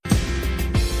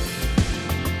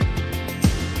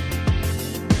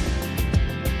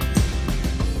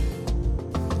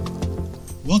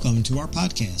Welcome to our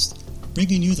podcast,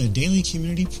 bringing you the daily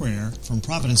community prayer from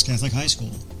Providence Catholic High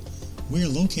School. We are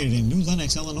located in New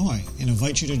Lenox, Illinois, and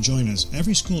invite you to join us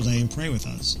every school day and pray with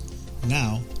us.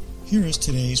 Now, here is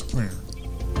today's prayer.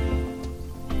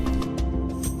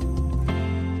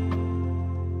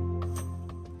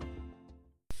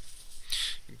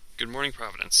 Good morning,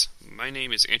 Providence. My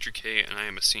name is Andrew Kay, and I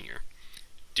am a senior.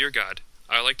 Dear God,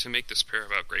 I would like to make this prayer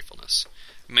about gratefulness.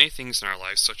 Many things in our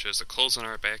lives, such as the clothes on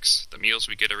our backs, the meals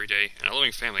we get every day, and a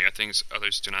loving family, are things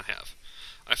others do not have.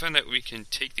 I find that we can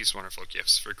take these wonderful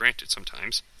gifts for granted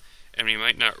sometimes, and we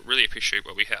might not really appreciate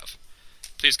what we have.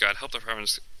 Please, God, help the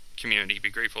Providence community be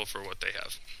grateful for what they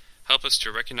have. Help us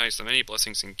to recognize the many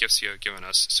blessings and gifts you have given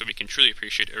us so we can truly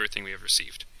appreciate everything we have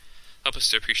received. Help us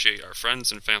to appreciate our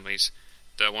friends and families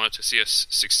that want to see us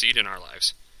succeed in our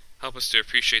lives. Help us to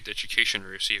appreciate the education we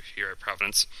receive here at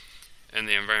Providence and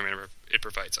the environment it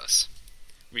provides us.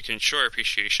 We can show our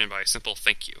appreciation by a simple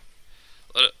thank you.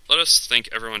 Let us thank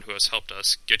everyone who has helped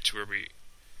us get to where we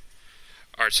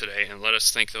are today, and let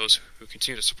us thank those who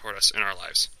continue to support us in our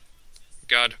lives.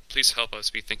 God, please help us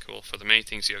be thankful for the many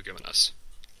things you have given us.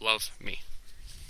 Love, me.